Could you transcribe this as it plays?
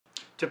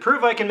To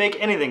prove I can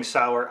make anything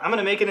sour, I'm going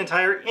to make an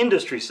entire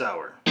industry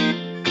sour.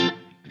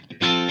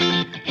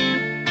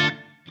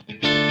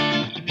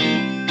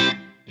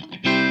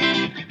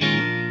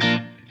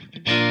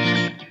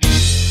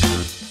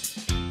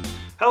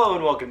 Hello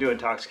and welcome to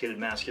Intoxicated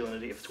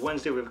Masculinity. If it's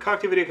Wednesday, we have a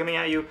cocktail video coming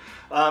at you.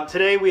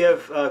 Today we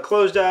have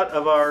closed out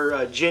of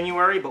our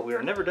January, but we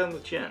are never done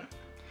with gin.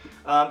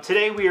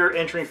 Today we are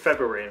entering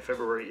February, and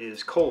February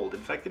is cold. In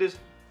fact, it is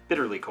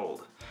bitterly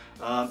cold.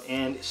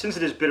 And since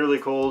it is bitterly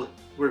cold,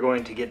 we're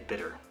going to get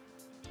bitter.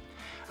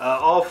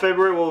 All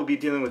February we'll be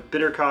dealing with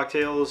bitter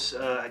cocktails.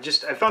 I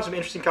found some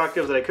interesting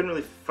cocktails that I couldn't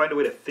really find a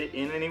way to fit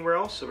in anywhere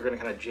else, so we're going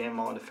to kind of jam them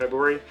all into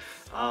February.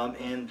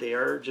 And they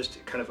are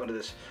just kind of under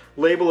this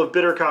label of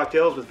bitter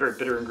cocktails with very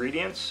bitter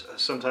ingredients,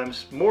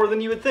 sometimes more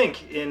than you would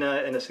think in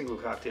a single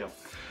cocktail.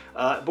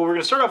 But we're going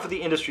to start off with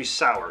the Industry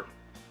Sour.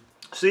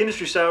 So the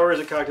Industry Sour is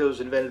a cocktail that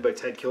was invented by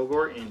Ted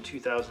Kilgore in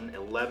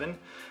 2011.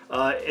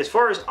 As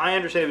far as I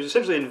understand, it was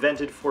essentially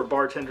invented for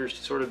bartenders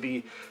to sort of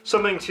be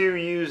something to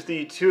use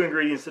the two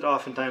ingredients that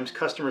oftentimes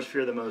customers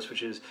fear the most,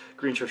 which is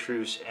green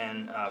Chartreuse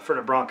and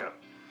Fernet Branca.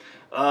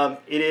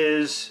 It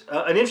is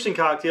an interesting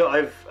cocktail.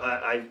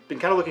 I've been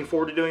kind of looking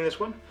forward to doing this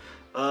one.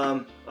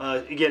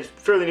 Again,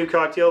 fairly new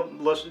cocktail,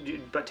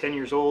 about 10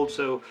 years old,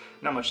 so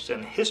not much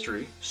in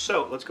history.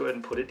 So let's go ahead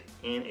and put it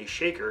in a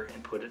shaker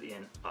and put it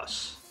in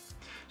us.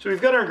 So we've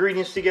got our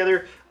ingredients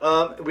together.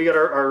 We got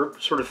our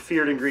sort of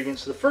feared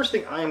ingredients. So the first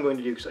thing I'm going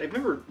to do, because I've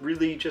never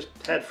really just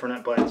had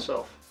Fernet by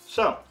itself.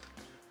 So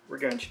we're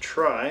going to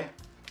try,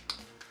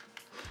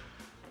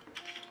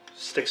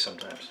 sticks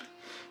sometimes.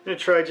 I'm going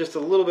to try just a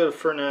little bit of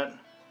Fernet,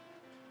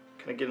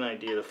 kind of get an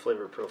idea of the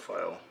flavor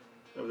profile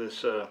of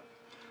this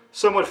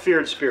somewhat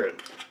feared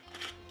spirit.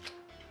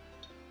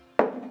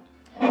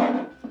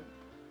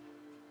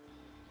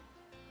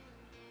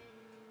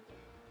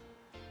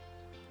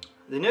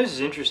 The nose is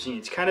interesting.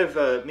 It's kind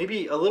of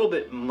maybe a little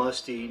bit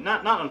musty,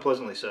 not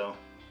unpleasantly so.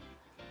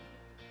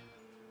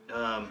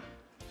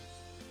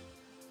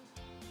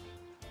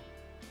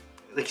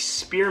 Like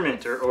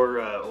spearmint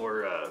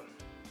or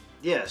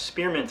yeah,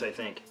 spearmint, I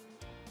think.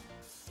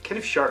 Kind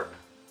of sharp.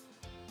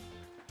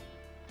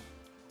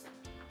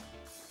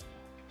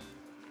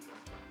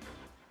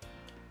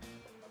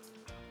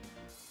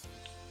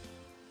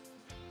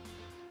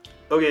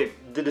 Okay,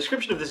 the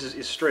description of this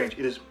is strange.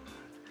 It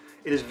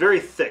is very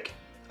thick.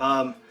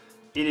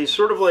 It is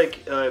sort of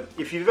like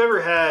if you've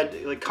ever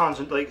had like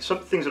some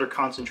things that are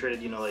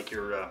concentrated, you know, like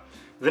your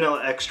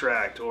vanilla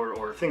extract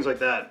or things like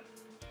that,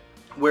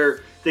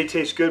 where they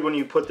taste good when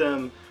you put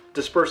them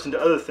dispersed into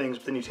other things,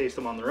 but then you taste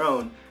them on their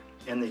own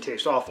and they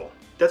taste awful.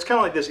 That's kind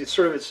of like this. It's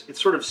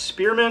sort of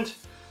spearmint,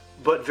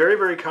 but very,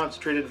 very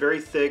concentrated, very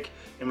thick,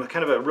 and with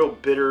kind of a real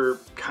bitter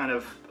kind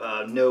of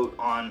note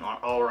on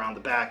all around the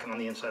back and on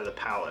the inside of the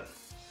palate.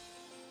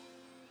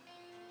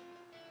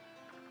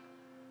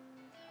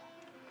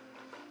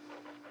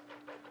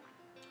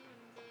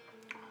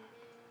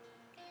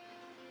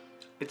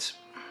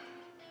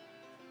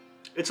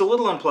 It's a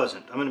little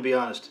unpleasant, I'm going to be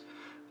honest.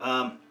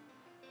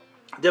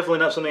 Definitely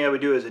not something I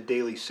would do as a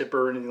daily sipper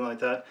or anything like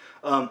that.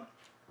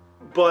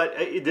 But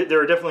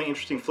there are definitely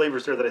interesting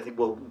flavors there that I think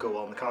will go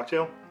well in the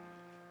cocktail.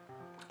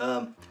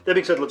 That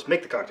being said, let's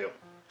make the cocktail.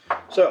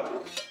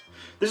 So,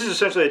 this is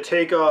essentially a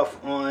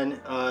takeoff on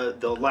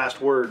the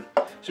Last Word.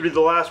 So we did the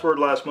Last Word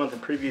last month,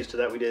 and previous to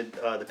that we did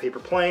the Paper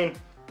Plane.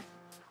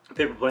 The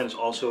Paper Plane is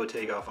also a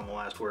takeoff on the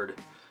Last Word.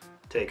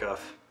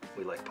 Takeoff,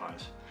 we like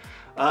puns.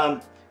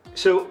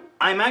 So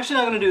I'm actually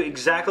not going to do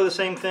exactly the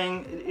same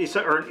thing,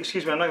 or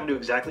excuse me, I'm not going to do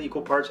exactly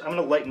equal parts. I'm going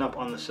to lighten up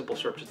on the simple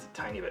syrup just a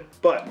tiny bit.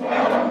 But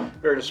we're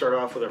going to start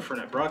off with our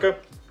Fernet Branca.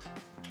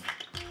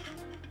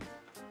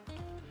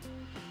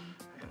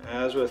 And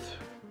as with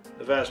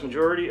the vast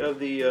majority of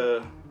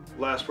the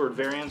Last Word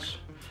variants,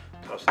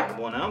 toss in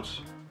 1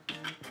 ounce.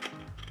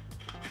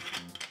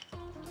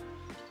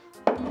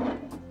 We're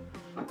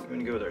going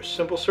to go with our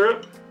simple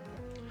syrup.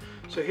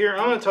 So here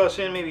I'm going to toss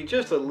in maybe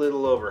just a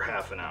little over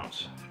 ½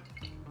 ounce.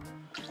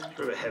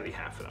 Sort of a heavy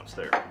 ½ ounce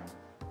there.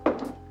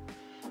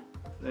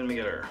 Then we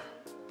get our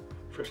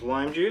first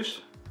lime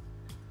juice.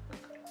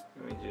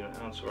 We do 1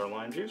 ounce of our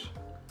lime juice.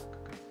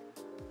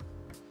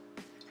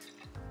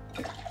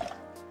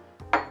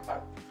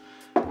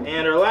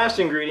 And our last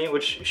ingredient,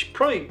 which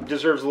probably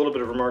deserves a little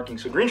bit of remarking.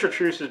 So green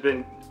Chartreuse has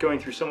been going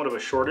through somewhat of a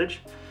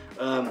shortage.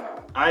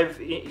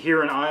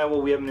 Here in Iowa,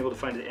 we haven't been able to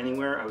find it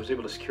anywhere. I was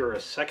able to secure a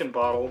second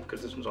bottle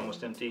because this one's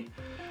almost empty.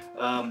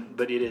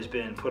 But it has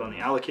been put on the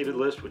allocated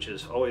list, which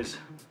is always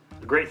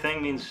a great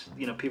thing. Means,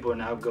 you know, people are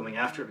now going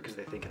after it because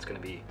they think it's going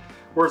to be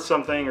worth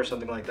something or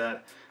something like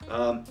that.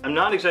 I'm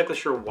not exactly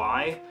sure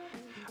why.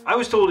 I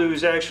was told it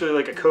was actually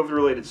like a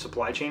COVID-related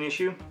supply chain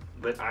issue,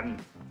 but I'm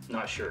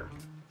not sure.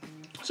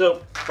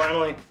 So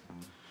finally,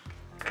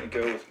 we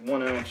go with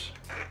 1 ounce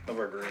of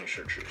our green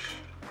Chartreuse.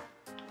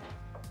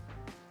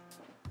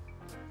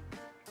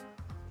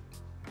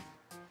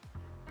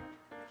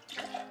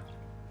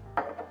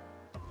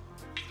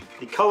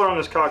 The color on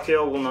this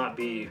cocktail will not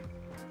be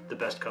the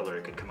best color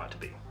it could come out to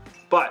be.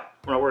 But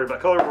we're not worried about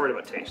color, we're worried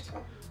about taste.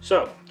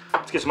 So,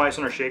 let's Let's get some ice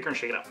in our shaker and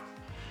shake it up.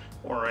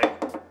 All right.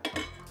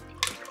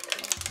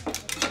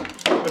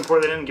 And pour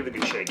that in and give it a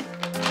good shake.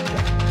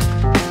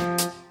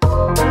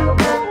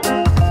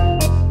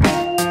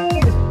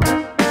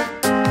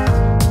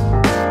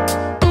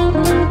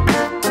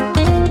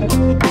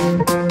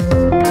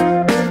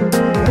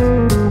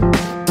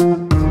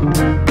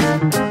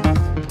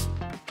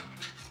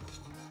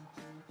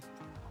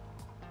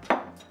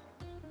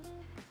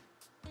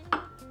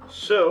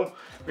 So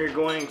we're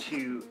going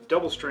to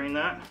double strain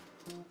that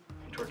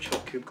into our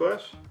chilled coupe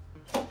glass.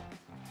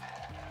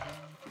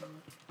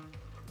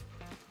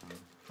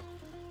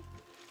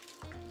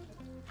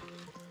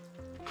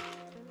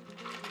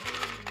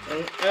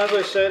 And as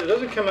I said, it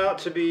doesn't come out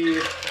to be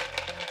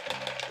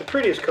the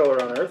prettiest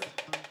color on earth,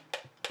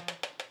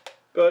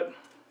 but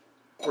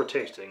we're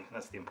tasting.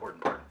 That's the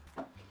important part.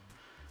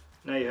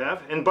 Now you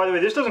have, and by the way,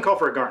 this doesn't call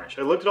for a garnish.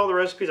 I looked at all the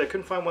recipes, I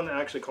couldn't find one that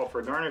actually called for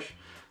a garnish,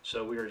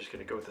 so we are just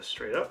going to go with this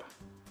straight up.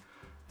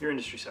 Your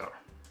industry sour.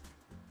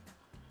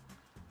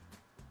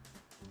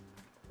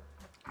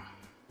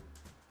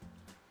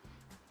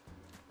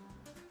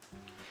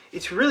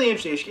 It's really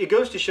interesting. It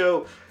goes to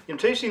show, you know,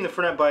 tasting the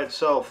Fernet by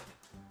itself,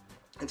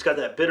 it's got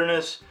that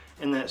bitterness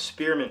and that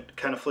spearmint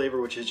kind of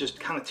flavor, which is just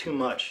kind of too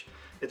much.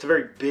 It's a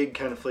very big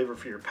kind of flavor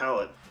for your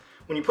palate.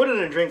 When you put it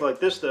in a drink like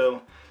this,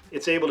 though,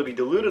 it's able to be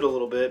diluted a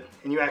little bit,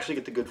 and you actually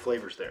get the good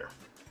flavors there.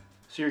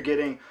 So you're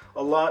getting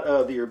a lot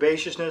of the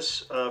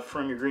herbaceousness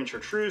from your green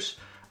Chartreuse,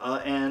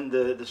 and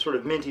the sort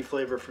of minty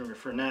flavor from your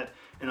Fernet,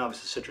 and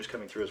obviously citrus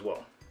coming through as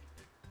well.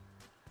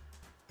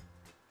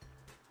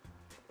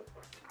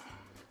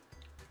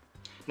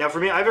 Now for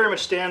me, I very much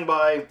stand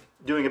by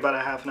doing about a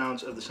half an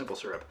ounce of the simple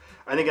syrup.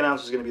 I think an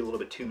ounce is going to be a little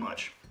bit too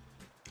much.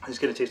 It's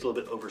going to taste a little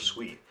bit over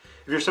sweet.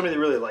 If you're somebody that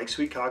really likes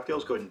sweet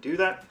cocktails, go ahead and do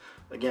that.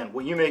 Again,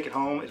 what you make at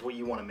home is what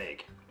you want to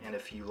make. And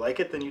if you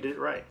like it, then you did it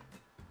right.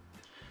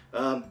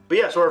 But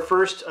yeah, so our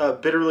first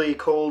bitterly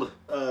cold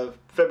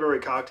February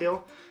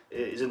cocktail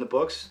is in the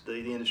books, the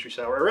Industry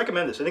Sour. I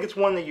recommend this. I think it's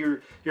one that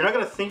you're not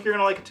going to think you're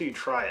going to like until you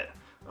try it.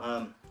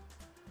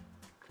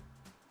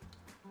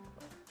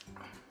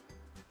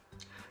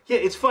 Yeah,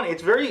 it's funny.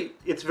 It's very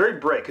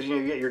bright because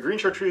you get your green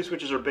Chartreuse,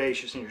 which is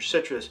herbaceous, and your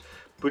citrus,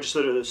 which is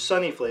sort of those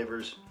sunny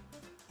flavors.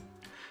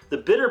 The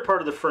bitter part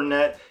of the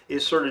Fernet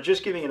is sort of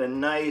just giving it a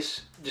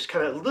nice, just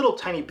kind of little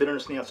tiny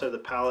bitterness on the outside of the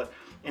palate,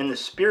 and the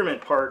spearmint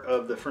part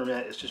of the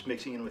Fernet is just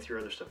mixing in with your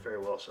other stuff very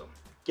well. So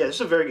yeah, this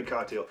is a very good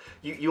cocktail.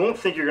 You won't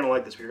think you're going to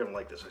like this, but you're going to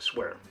like this, I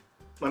swear.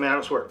 I mean, I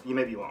don't swear.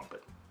 Maybe you won't,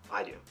 but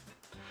I do.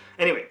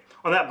 Anyway,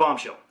 on that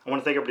bombshell, I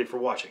want to thank everybody for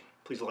watching.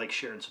 Please like,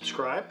 share, and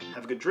subscribe.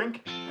 Have a good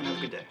drink, and have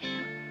a good day.